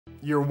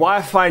Your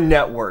Wi-Fi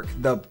network,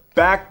 the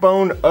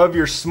backbone of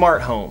your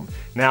smart home.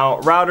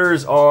 Now,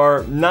 routers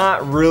are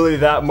not really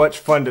that much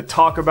fun to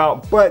talk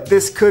about, but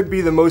this could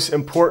be the most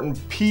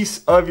important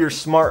piece of your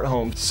smart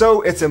home.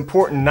 So it's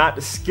important not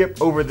to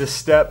skip over this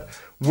step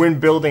when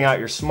building out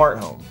your smart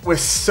home. With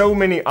so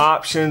many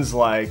options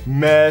like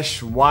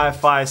mesh,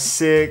 Wi-Fi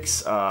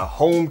 6,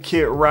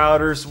 HomeKit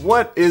routers,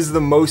 what is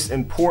the most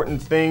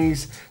important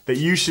things that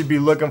you should be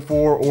looking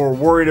for or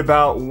worried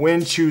about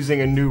when choosing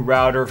a new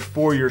router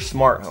for your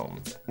smart home?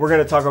 We're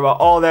gonna talk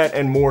about all that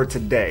and more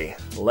today.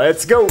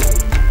 Let's go!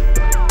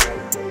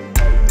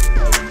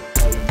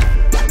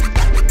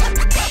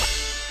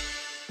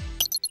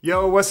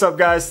 Yo, what's up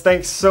guys?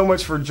 Thanks so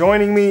much for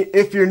joining me.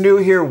 If you're new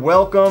here,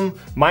 welcome.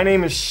 My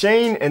name is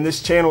Shane and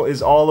this channel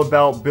is all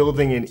about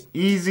building an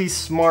easy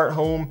smart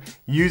home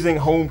using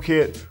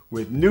HomeKit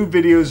with new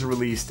videos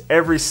released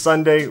every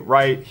Sunday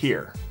right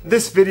here.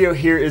 This video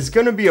here is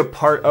going to be a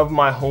part of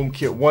my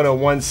HomeKit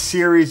 101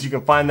 series. You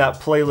can find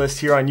that playlist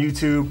here on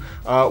YouTube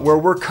where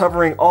we're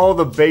covering all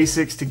the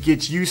basics to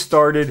get you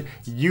started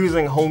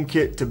using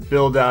HomeKit to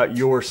build out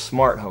your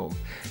smart home.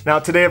 Now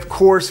today, of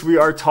course, we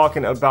are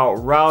talking about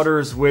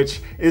routers,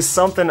 which is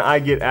something I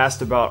get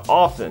asked about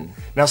often.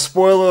 Now,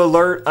 spoiler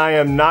alert, I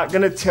am not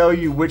gonna tell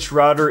you which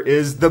router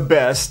is the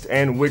best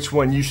and which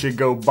one you should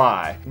go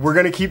buy. We're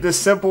gonna keep this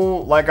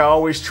simple like I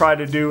always try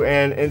to do,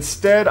 and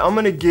instead I'm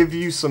gonna give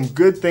you some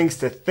good things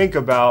to think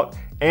about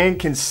and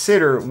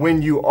consider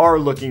when you are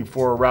looking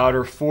for a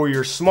router for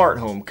your smart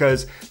home,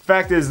 because the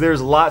fact is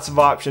there's lots of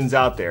options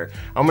out there.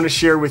 I'm gonna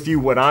share with you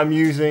what I'm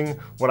using,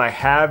 what I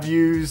have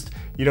used,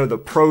 you know, the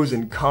pros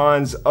and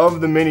cons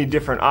of the many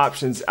different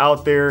options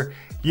out there.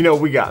 You know,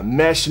 we got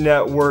mesh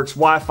networks,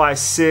 Wi-Fi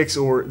 6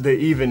 or the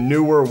even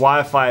newer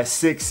Wi-Fi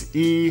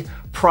 6E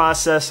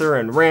processor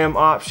and RAM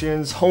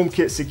options,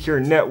 HomeKit secure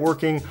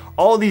networking.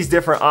 All these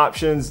different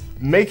options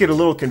make it a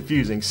little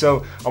confusing.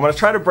 So I'm gonna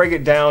try to break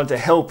it down to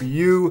help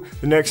you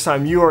the next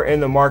time you are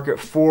in the market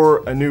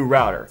for a new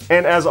router.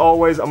 And as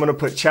always, I'm gonna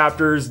put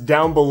chapters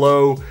down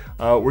below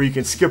where you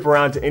can skip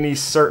around to any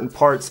certain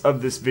parts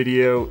of this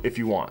video if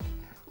you want.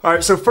 All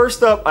right, so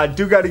first up, I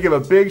do got to give a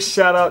big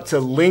shout out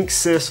to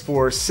Linksys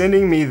for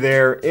sending me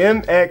their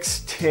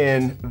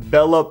MX10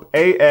 Velop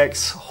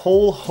AX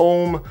whole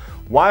home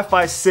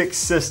Wi-Fi 6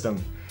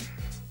 system.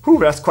 Whew,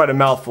 that's quite a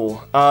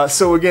mouthful.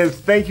 So again,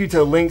 thank you to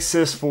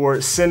Linksys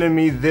for sending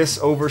me this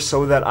over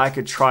so that I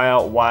could try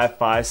out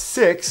Wi-Fi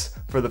 6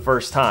 for the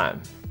first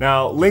time.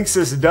 Now,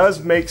 Linksys does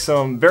make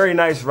some very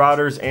nice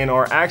routers and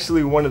are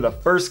actually one of the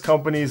first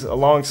companies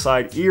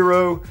alongside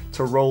Eero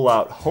to roll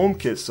out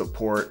HomeKit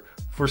support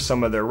for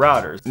some of their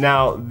routers.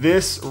 Now,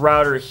 this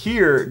router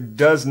here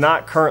does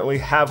not currently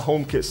have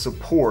HomeKit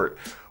support.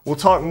 We'll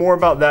talk more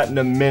about that in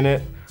a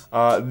minute.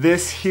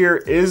 This here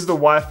is the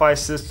Wi-Fi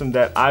system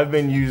that I've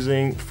been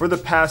using for the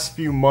past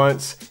few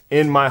months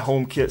in my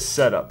HomeKit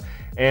setup.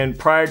 And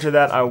prior to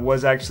that, I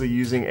was actually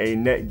using a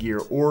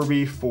Netgear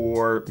Orbi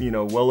for,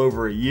 well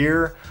over a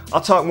year.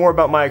 I'll talk more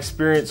about my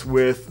experience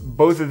with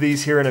both of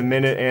these here in a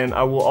minute, and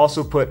I will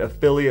also put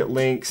affiliate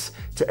links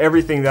to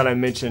everything that I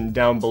mentioned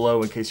down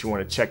below in case you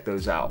want to check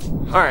those out.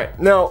 All right,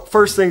 now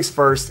first things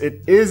first,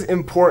 it is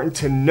important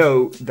to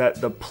note that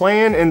the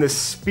plan and the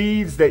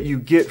speeds that you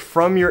get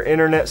from your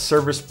internet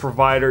service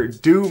provider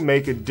do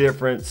make a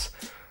difference.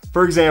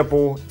 For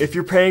example, if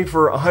you're paying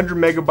for 100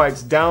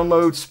 megabytes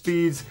download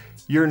speeds,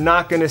 you're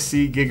not going to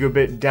see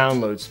gigabit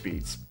download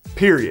speeds,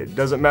 period.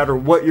 Doesn't matter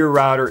what your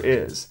router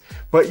is.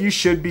 But you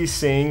should be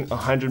seeing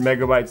 100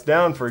 megabytes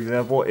down, for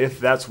example, if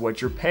that's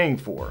what you're paying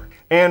for.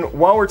 And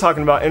while we're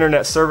talking about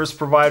internet service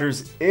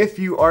providers, if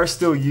you are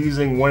still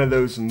using one of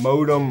those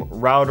modem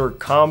router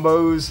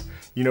combos,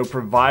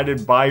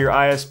 provided by your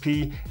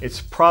ISP,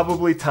 it's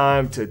probably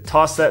time to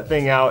toss that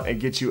thing out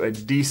and get you a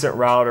decent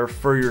router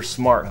for your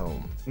smart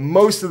home.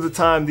 Most of the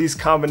time, these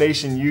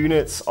combination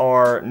units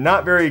are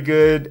not very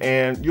good,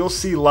 and you'll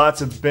see lots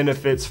of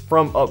benefits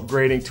from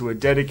upgrading to a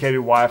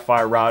dedicated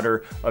Wi-Fi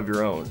router of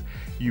your own.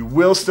 You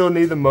will still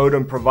need the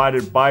modem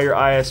provided by your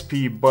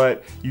ISP,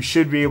 but you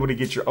should be able to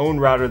get your own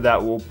router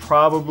that will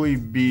probably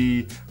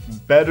be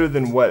better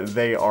than what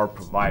they are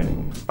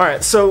providing. All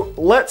right, so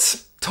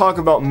let's talk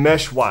about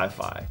mesh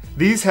Wi-Fi.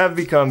 These have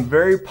become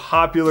very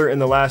popular in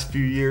the last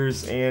few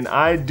years, and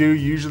I do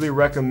usually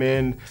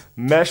recommend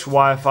mesh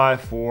Wi-Fi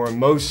for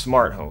most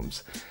smart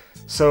homes.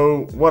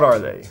 So what are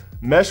they?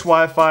 Mesh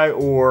Wi-Fi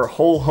or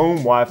whole home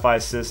Wi-Fi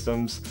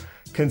systems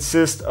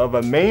consist of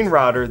a main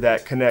router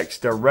that connects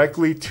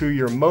directly to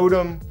your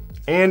modem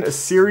and a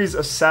series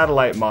of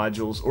satellite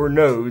modules or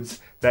nodes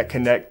that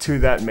connect to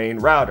that main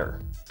router.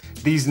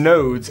 These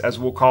nodes, as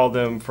we'll call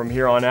them from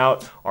here on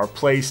out, are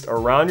placed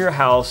around your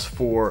house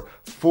for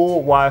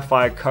full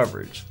Wi-Fi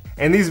coverage.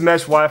 And these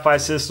mesh Wi-Fi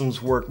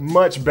systems work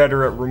much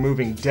better at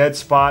removing dead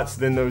spots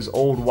than those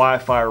old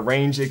Wi-Fi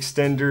range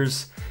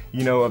extenders,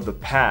 of the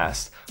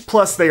past.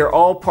 Plus, they are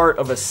all part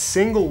of a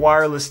single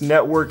wireless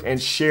network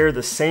and share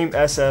the same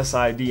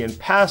SSID and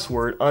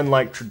password,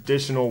 unlike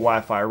traditional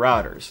Wi-Fi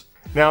routers.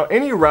 Now,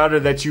 any router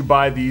that you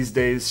buy these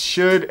days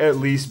should at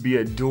least be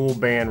a dual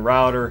band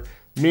router.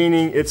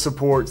 meaning it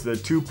supports the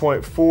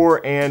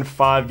 2.4 and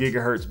 5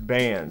 gigahertz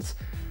bands.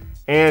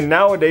 And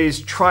nowadays,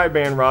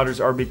 tri-band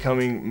routers are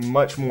becoming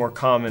much more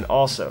common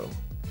also.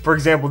 For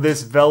example,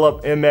 this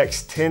Velop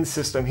MX10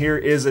 system here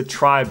is a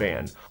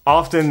tri-band.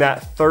 Often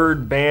that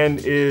third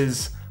band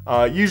is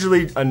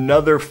usually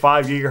another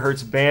 5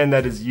 gigahertz band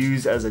that is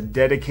used as a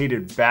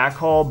dedicated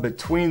backhaul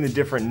between the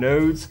different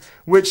nodes,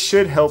 which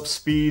should help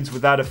speeds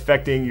without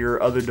affecting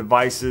your other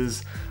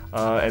devices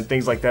and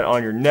things like that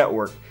on your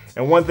network.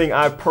 And one thing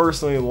I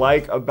personally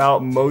like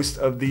about most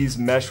of these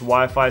mesh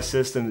Wi-Fi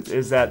systems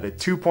is that the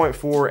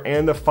 2.4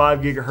 and the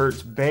 5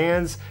 gigahertz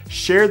bands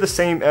share the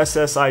same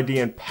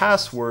SSID and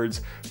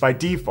passwords by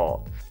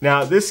default.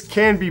 Now, this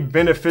can be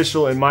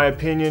beneficial in my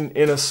opinion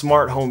in a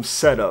smart home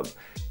setup.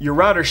 Your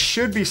router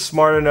should be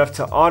smart enough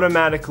to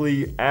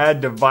automatically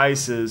add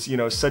devices,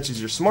 such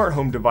as your smart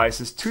home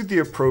devices, to the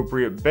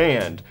appropriate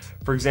band.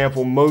 For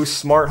example, most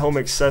smart home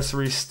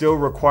accessories still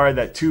require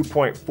that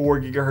 2.4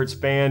 gigahertz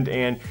band,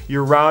 and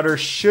your router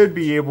should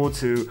be able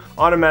to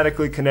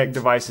automatically connect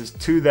devices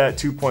to that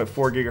 2.4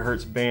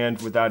 gigahertz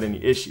band without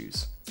any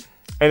issues.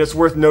 And it's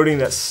worth noting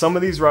that some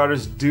of these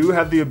routers do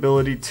have the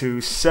ability to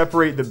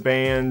separate the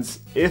bands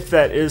if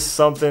that is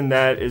something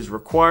that is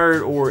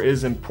required or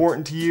is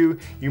important to you.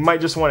 You might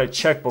just want to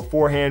check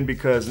beforehand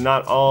because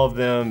not all of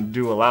them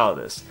do allow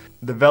this.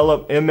 The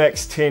Velop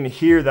MX10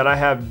 here that I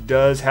have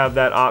does have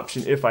that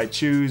option if I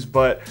choose,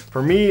 but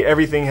for me,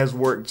 everything has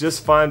worked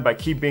just fine by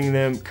keeping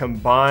them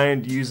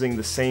combined using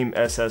the same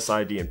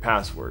SSID and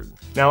password.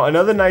 Now,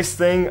 another nice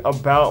thing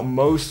about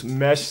most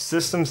mesh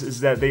systems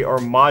is that they are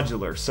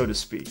modular, so to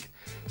speak.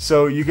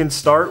 So you can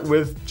start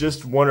with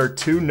just 1 or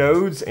 2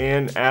 nodes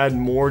and add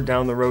more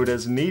down the road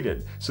as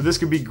needed. So this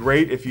could be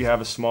great if you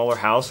have a smaller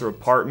house or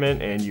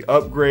apartment and you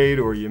upgrade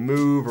or you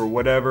move or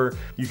whatever.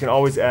 You can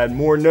always add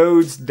more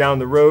nodes down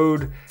the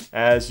road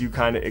as you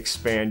kind of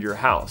expand your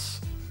house.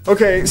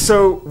 Okay,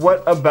 so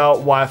what about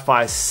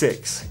Wi-Fi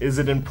 6? Is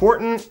it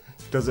important?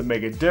 Does it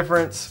make a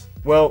difference?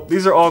 Well,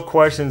 these are all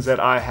questions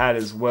that I had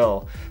as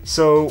well.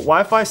 So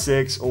Wi-Fi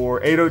 6 or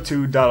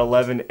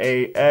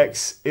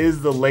 802.11ax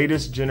is the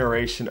latest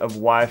generation of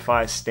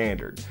Wi-Fi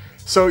standard.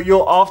 So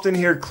you'll often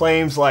hear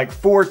claims like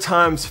 4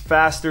 times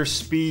faster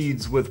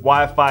speeds with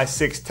Wi-Fi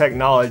 6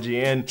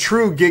 technology and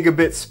true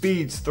gigabit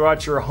speeds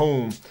throughout your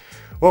home.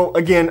 Well,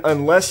 again,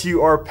 unless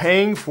you are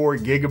paying for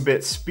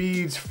gigabit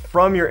speeds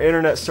from your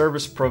internet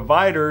service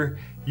provider,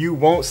 you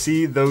won't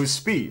see those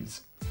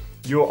speeds.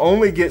 You'll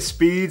only get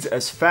speeds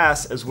as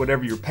fast as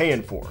whatever you're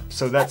paying for.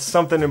 So that's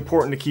something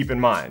important to keep in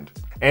mind.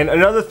 And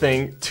another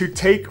thing, to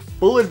take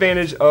full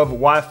advantage of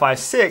Wi-Fi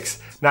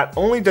 6, not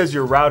only does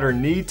your router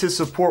need to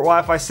support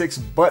Wi-Fi 6,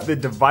 but the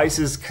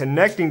devices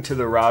connecting to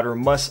the router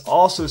must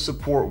also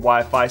support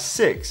Wi-Fi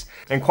 6.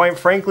 And quite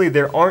frankly,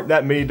 there aren't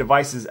that many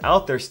devices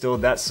out there still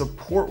that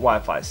support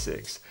Wi-Fi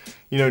 6.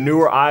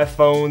 Newer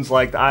iPhones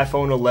like the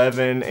iPhone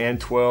 11 and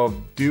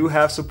 12 do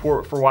have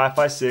support for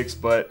Wi-Fi 6,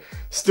 but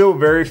still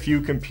very few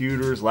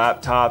computers,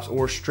 laptops,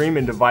 or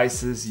streaming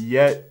devices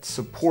yet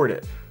support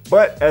it.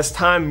 But as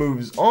time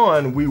moves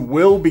on, we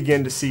will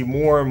begin to see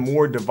more and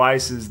more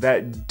devices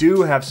that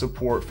do have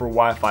support for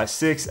Wi-Fi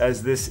 6,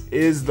 as this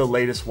is the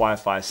latest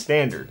Wi-Fi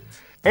standard.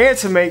 And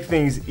to make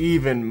things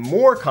even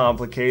more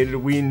complicated,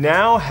 we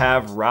now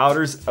have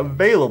routers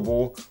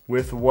available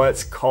with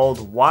what's called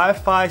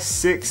Wi-Fi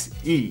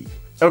 6E.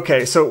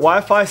 Okay, so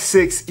Wi-Fi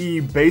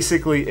 6E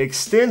basically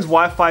extends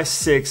Wi-Fi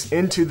 6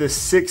 into the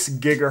 6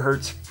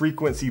 gigahertz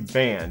frequency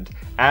band,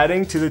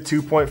 adding to the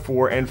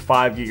 2.4 and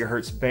 5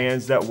 gigahertz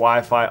bands that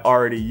Wi-Fi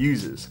already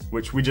uses,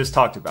 which we just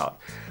talked about.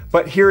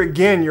 But here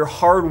again, your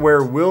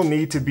hardware will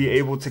need to be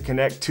able to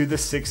connect to the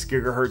 6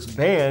 gigahertz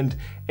band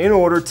in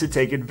order to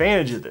take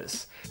advantage of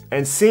this.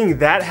 And seeing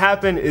that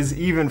happen is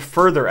even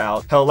further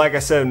out. Hell, like I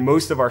said,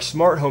 most of our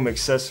smart home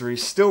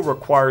accessories still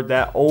required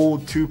that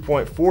old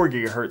 2.4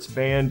 gigahertz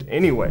band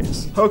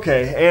anyways.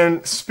 Okay,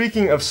 and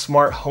speaking of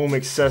smart home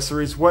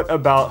accessories, what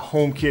about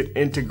HomeKit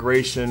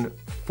integration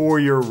for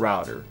your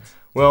router?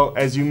 Well,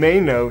 as you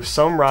may know,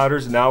 some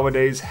routers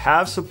nowadays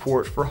have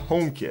support for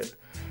HomeKit.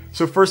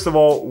 So first of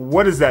all,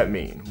 what does that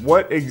mean?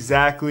 What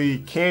exactly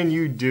can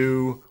you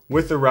do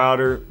with a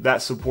router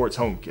that supports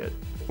HomeKit?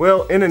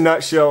 Well, in a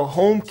nutshell,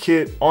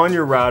 HomeKit on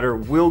your router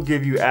will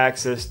give you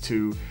access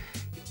to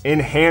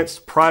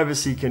enhanced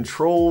privacy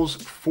controls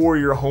for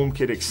your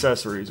HomeKit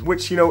accessories,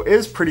 which,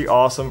 is pretty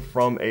awesome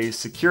from a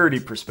security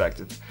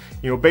perspective.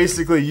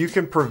 Basically you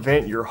can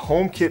prevent your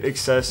HomeKit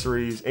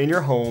accessories in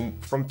your home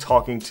from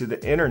talking to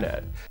the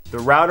internet. The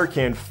router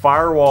can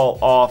firewall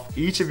off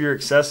each of your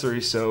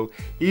accessories, so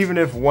even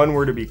if one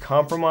were to be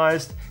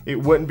compromised,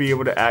 it wouldn't be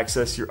able to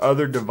access your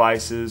other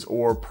devices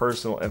or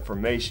personal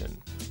information.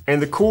 And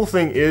the cool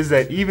thing is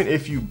that even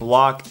if you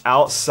block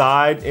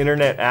outside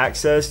internet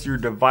access, your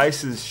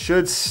devices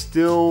should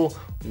still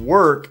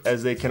work,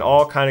 as they can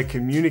all kind of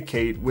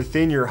communicate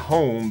within your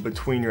home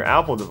between your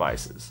Apple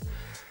devices.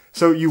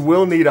 So you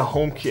will need a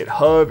HomeKit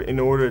hub in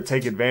order to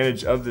take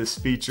advantage of this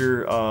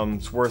feature.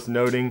 It's worth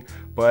noting,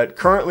 but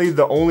currently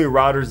the only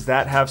routers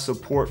that have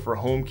support for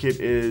HomeKit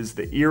is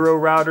the Eero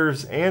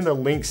routers and the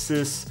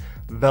Linksys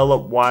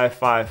Velop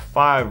Wi-Fi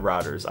 5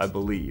 routers, I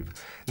believe.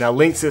 Now,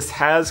 Linksys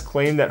has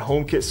claimed that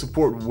HomeKit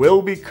support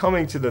will be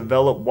coming to the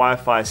Velop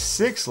Wi-Fi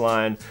 6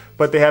 line,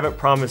 but they haven't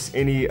promised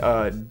any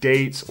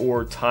dates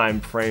or time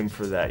frame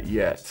for that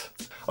yet.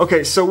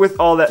 Okay, so with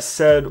all that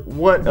said,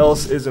 what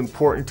else is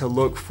important to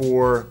look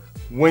for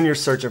when you're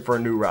searching for a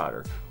new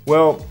router?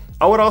 Well,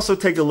 I would also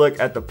take a look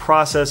at the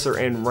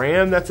processor and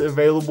RAM that's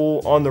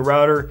available on the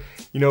router.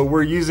 You know,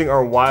 we're using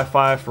our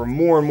Wi-Fi for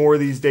more and more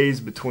these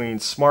days between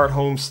smart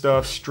home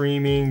stuff,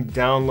 streaming,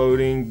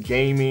 downloading,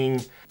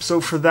 gaming.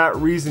 So for that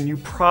reason, you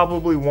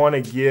probably want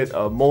to get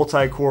a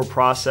multi-core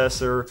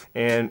processor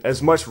and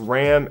as much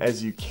RAM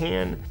as you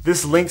can.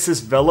 This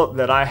Linksys Velop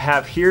that I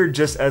have here,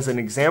 just as an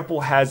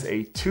example, has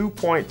a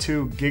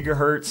 2.2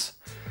 gigahertz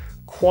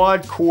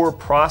quad-core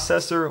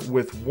processor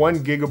with 1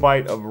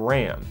 gigabyte of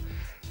RAM.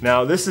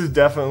 Now, this is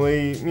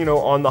definitely, you know,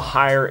 on the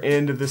higher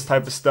end of this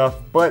type of stuff,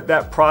 but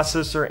that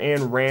processor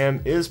and RAM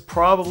is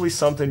probably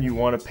something you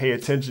want to pay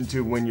attention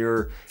to when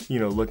you're, you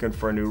know, looking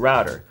for a new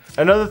router.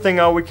 Another thing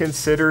I would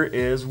consider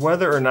is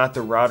whether or not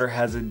the router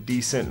has a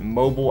decent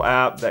mobile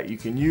app that you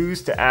can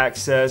use to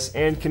access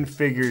and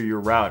configure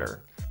your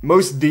router.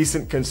 Most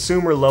decent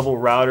consumer level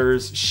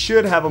routers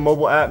should have a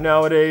mobile app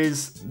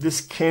nowadays.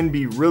 This can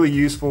be really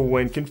useful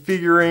when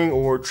configuring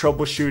or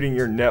troubleshooting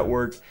your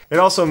network. It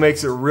also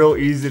makes it real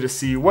easy to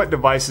see what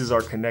devices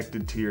are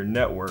connected to your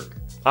network.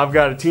 I've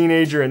got a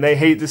teenager and they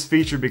hate this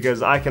feature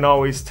because I can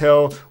always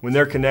tell when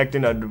they're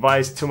connecting a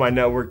device to my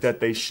network that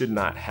they should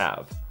not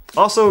have.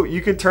 Also,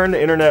 you can turn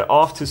the internet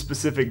off to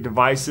specific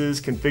devices,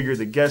 configure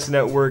the guest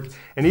network,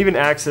 and even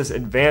access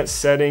advanced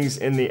settings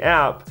in the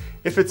app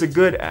if it's a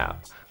good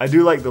app. I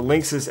do like the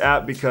Linksys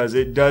app because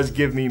it does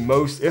give me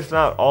most, if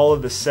not all,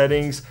 of the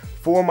settings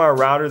for my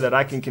router that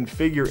I can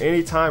configure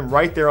anytime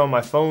right there on my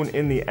phone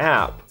in the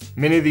app.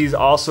 Many of these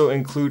also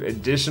include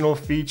additional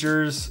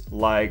features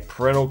like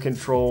parental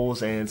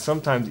controls and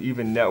sometimes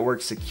even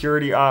network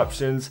security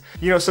options.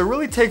 You know, so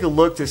really take a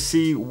look to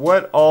see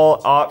what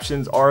all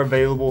options are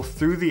available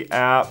through the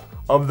app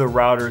of the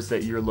routers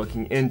that you're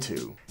looking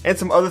into. And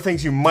some other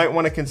things you might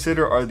want to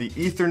consider are the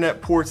Ethernet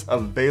ports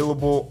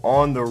available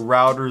on the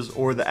routers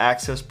or the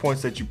access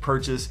points that you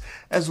purchase,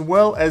 as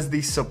well as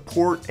the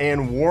support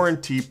and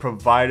warranty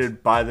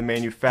provided by the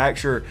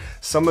manufacturer.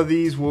 Some of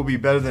these will be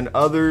better than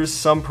others.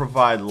 Some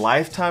provide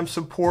lifetime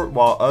support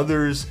while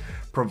others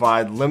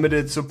provide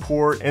limited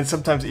support and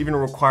sometimes even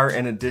require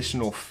an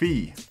additional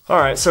fee. All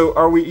right, so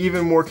are we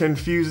even more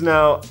confused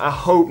now? I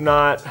hope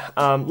not.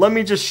 Let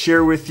me just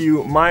share with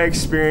you my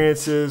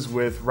experiences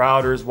with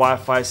routers,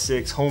 Wi-Fi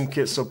 6,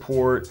 HomeKit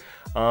support,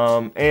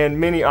 and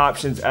many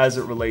options as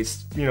it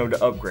relates, you know, to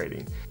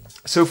upgrading.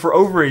 So for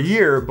over a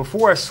year,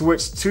 before I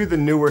switched to the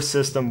newer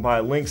system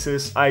by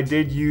Linksys, I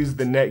did use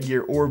the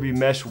Netgear Orbi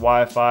mesh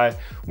Wi-Fi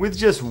with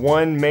just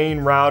one main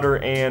router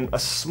and a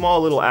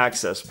small little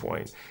access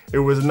point. It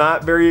was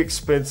not very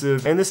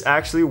expensive, and this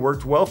actually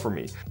worked well for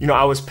me. You know,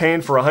 I was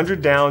paying for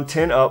 100 down,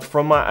 10 up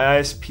from my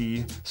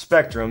ISP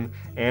Spectrum,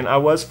 and I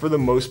was for the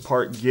most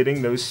part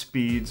getting those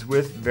speeds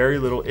with very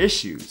little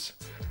issues.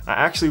 I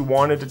actually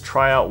wanted to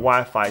try out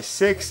Wi-Fi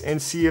 6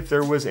 and see if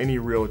there was any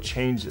real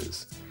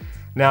changes.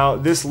 Now,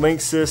 this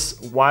Linksys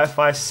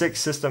Wi-Fi 6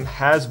 system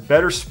has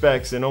better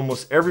specs in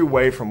almost every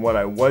way from what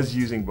I was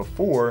using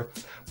before,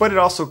 but it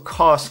also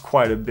costs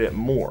quite a bit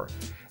more.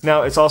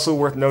 Now, it's also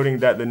worth noting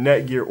that the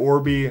Netgear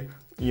Orbi,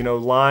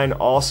 line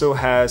also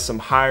has some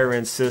higher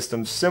end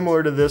systems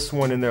similar to this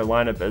one in their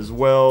lineup as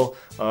well.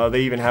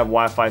 They even have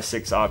Wi-Fi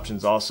 6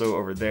 options also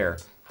over there.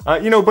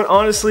 But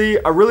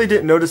honestly, I really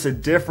didn't notice a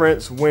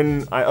difference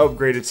when I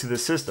upgraded to the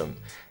system.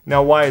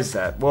 Now, why is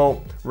that?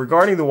 Well,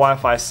 regarding the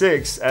Wi-Fi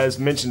 6, as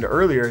mentioned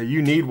earlier,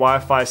 you need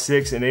Wi-Fi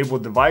 6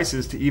 enabled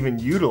devices to even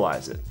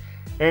utilize it.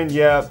 And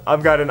yeah,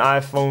 I've got an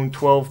iPhone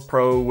 12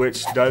 Pro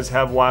which does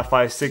have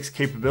Wi-Fi 6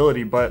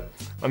 capability, but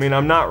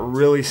I'm not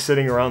really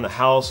sitting around the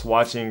house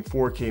watching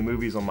 4K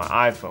movies on my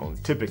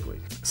iPhone, typically.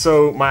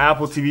 So my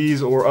Apple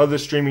TVs or other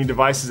streaming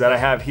devices that I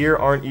have here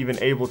aren't even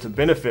able to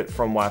benefit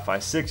from Wi-Fi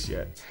 6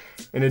 yet.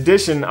 In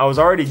addition, I was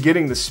already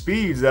getting the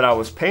speeds that I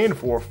was paying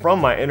for from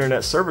my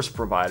internet service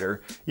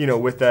provider,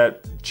 with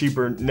that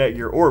cheaper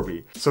Netgear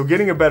Orbi. So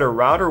getting a better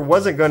router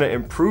wasn't going to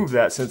improve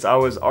that since I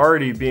was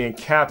already being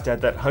capped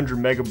at that 100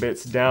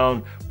 megabits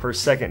down per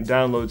second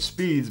download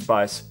speeds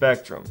by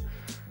Spectrum.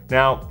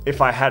 Now, if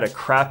I had a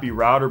crappy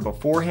router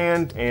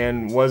beforehand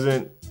and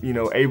wasn't,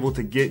 able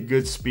to get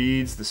good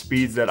speeds, the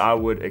speeds that I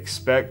would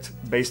expect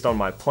based on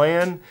my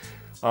plan,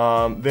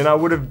 then I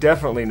would have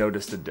definitely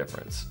noticed a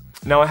difference.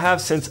 Now, I have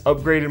since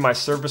upgraded my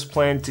service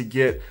plan to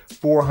get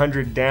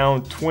 400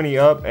 down, 20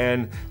 up,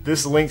 and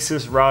this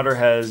Linksys router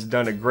has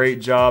done a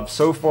great job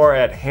so far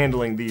at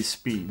handling these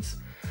speeds.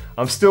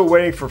 I'm still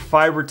waiting for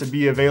fiber to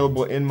be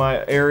available in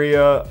my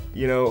area,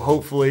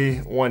 hopefully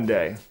one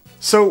day.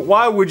 So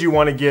why would you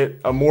want to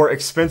get a more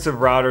expensive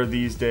router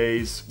these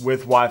days with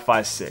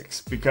Wi-Fi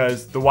 6?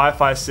 Because the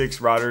Wi-Fi 6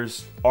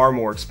 routers are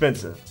more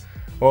expensive.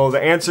 Well, the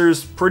answer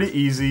is pretty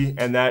easy,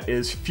 and that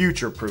is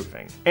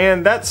future-proofing.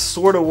 And that's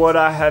sort of what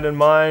I had in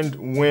mind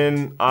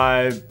when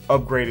I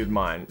upgraded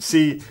mine.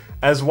 See,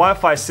 as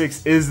Wi-Fi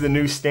 6 is the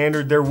new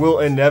standard, there will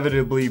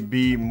inevitably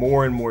be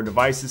more and more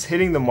devices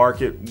hitting the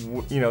market,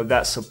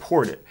 that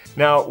support it.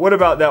 Now, what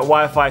about that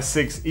Wi-Fi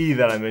 6E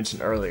that I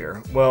mentioned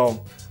earlier?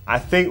 Well, I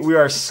think we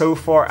are so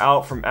far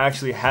out from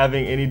actually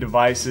having any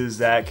devices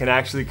that can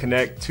actually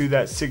connect to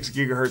that 6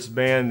 gigahertz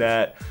band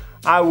that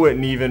I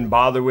wouldn't even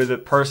bother with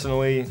it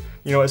personally,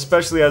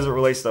 especially as it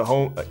relates to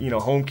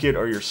HomeKit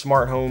or your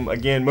smart home.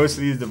 Again, most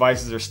of these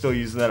devices are still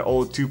using that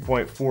old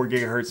 2.4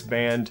 gigahertz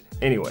band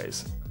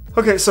anyways.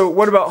 Okay, so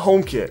what about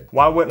HomeKit?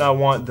 Why wouldn't I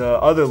want the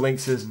other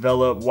Linksys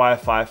Velop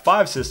Wi-Fi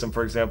 5 system,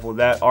 for example,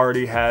 that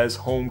already has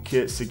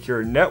HomeKit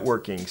secure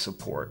networking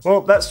support?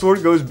 Well, that sort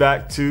of goes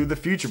back to the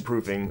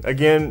future-proofing.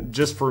 Again,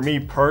 just for me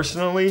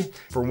personally,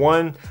 for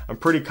one, I'm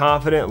pretty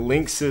confident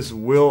Linksys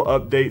will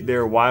update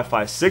their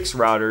Wi-Fi 6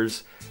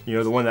 routers,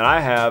 the one that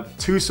I have,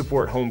 to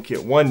support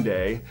HomeKit one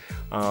day.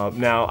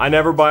 Now, I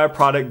never buy a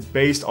product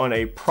based on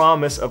a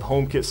promise of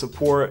HomeKit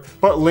support,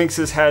 but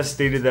Linksys has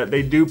stated that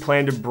they do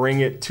plan to bring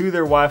it to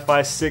their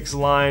Wi-Fi 6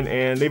 line,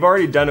 and they've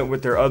already done it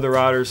with their other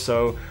routers,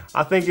 so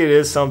I think it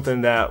is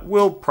something that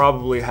will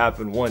probably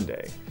happen one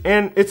day.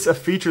 And it's a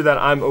feature that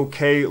I'm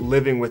okay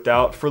living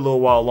without for a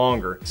little while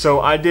longer. So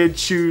I did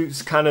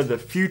choose kind of the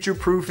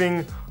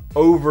future-proofing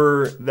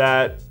over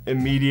that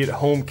immediate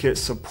HomeKit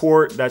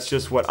support. That's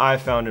just what I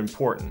found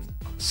important.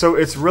 So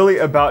it's really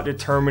about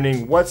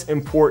determining what's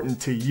important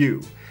to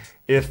you.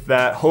 If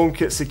that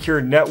HomeKit secure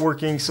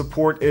networking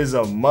support is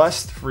a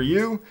must for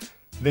you,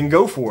 then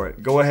go for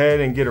it. Go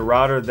ahead and get a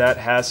router that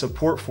has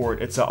support for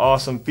it. It's an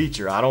awesome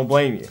feature. I don't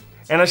blame you.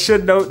 And I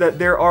should note that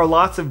there are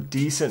lots of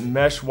decent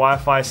mesh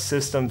Wi-Fi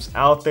systems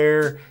out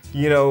there.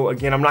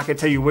 Again, I'm not gonna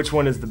tell you which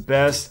one is the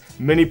best.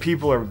 Many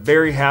people are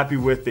very happy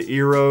with the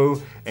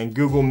Eero and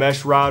Google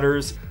Mesh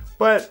routers,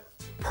 but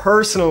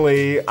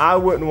personally, I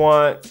wouldn't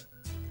want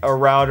a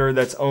router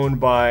that's owned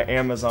by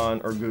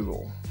Amazon or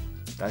Google.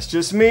 That's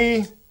just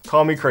me.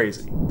 Call me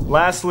crazy.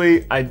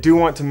 Lastly, I do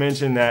want to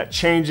mention that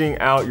changing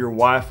out your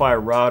Wi-Fi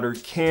router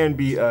can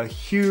be a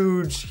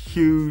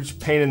huge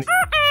pain in the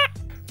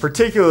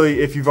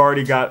particularly if you've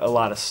already got a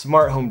lot of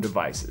smart home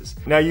devices.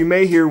 Now, you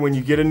may hear when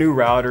you get a new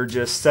router,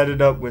 just set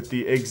it up with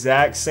the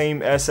exact same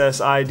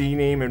SSID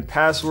name and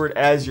password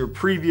as your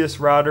previous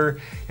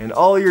router, and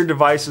all your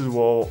devices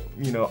will,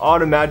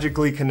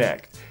 automatically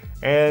connect.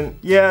 And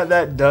yeah,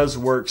 that does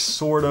work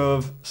sort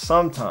of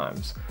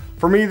sometimes.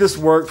 For me, this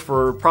worked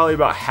for probably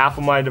about half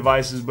of my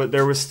devices, but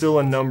there was still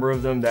a number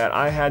of them that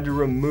I had to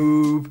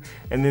remove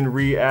and then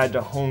re-add to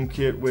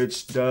HomeKit,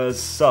 which does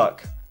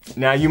suck.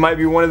 Now, you might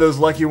be one of those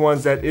lucky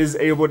ones that is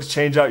able to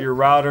change out your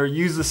router,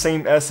 use the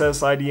same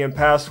SSID and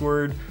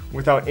password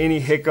without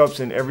any hiccups,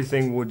 and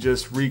everything will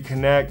just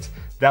reconnect.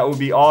 That would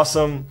be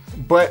awesome,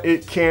 but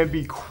it can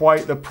be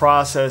quite the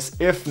process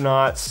if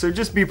not, so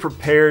just be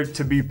prepared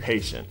to be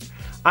patient.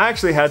 I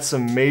actually had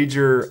some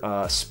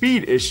major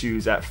speed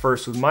issues at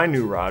first with my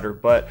new router,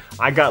 but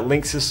I got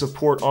Linksys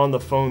support on the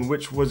phone,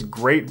 which was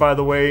great, by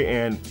the way,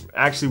 and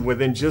actually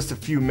within just a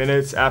few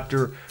minutes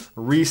after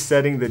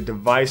resetting the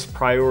device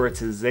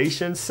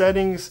prioritization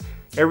settings,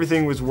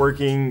 everything was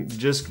working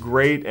just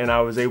great, and I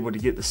was able to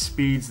get the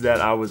speeds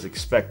that I was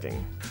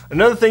expecting.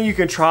 Another thing you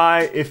can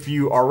try if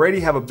you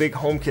already have a big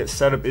HomeKit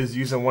setup is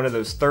using one of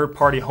those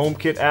third-party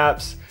HomeKit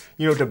apps,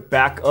 to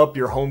back up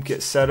your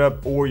HomeKit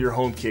setup or your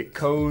HomeKit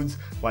codes,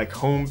 like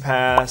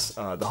HomePass,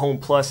 the Home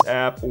Plus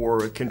app,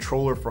 or a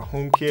controller for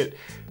HomeKit.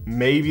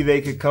 Maybe they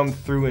could come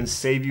through and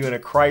save you in a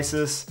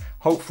crisis.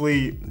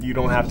 Hopefully you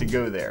don't have to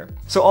go there.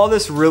 So all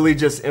this really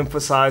just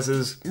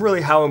emphasizes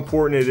really how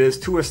important it is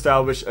to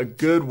establish a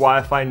good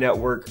Wi-Fi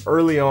network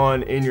early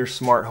on in your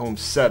smart home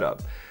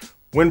setup,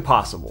 when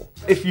possible.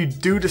 If you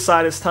do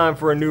decide it's time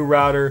for a new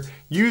router,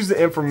 use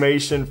the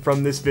information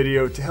from this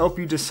video to help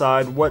you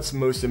decide what's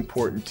most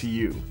important to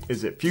you.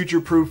 Is it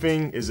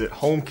future-proofing? Is it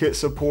HomeKit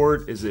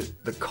support? Is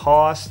it the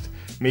cost?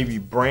 Maybe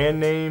brand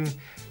name?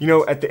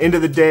 At the end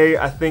of the day,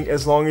 I think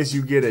as long as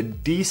you get a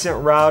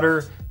decent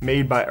router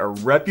made by a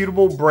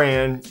reputable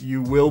brand,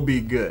 you will be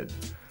good.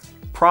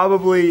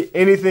 Probably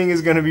anything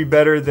is going to be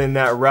better than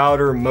that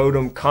router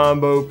modem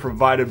combo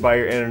provided by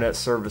your internet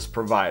service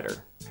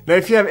provider. Now,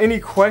 if you have any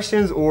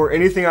questions or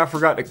anything I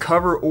forgot to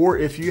cover, or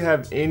if you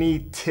have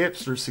any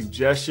tips or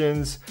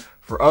suggestions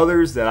for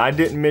others that I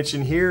didn't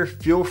mention here,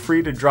 feel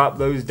free to drop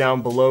those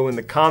down below in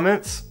the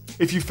comments.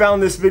 If you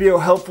found this video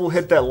helpful,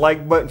 hit that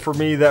like button for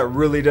me. That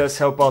really does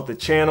help out the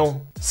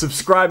channel.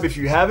 Subscribe if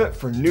you haven't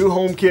for new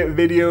HomeKit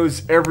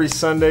videos every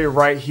Sunday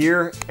right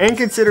here. And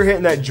consider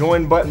hitting that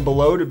join button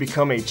below to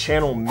become a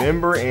channel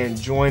member and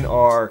join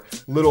our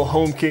little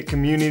HomeKit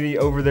community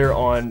over there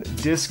on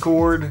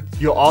Discord.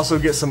 You'll also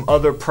get some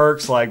other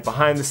perks like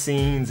behind the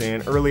scenes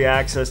and early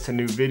access to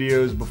new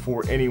videos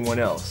before anyone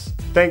else.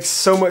 Thanks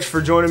so much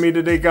for joining me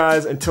today,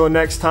 guys. Until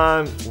next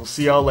time, we'll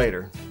see y'all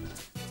later.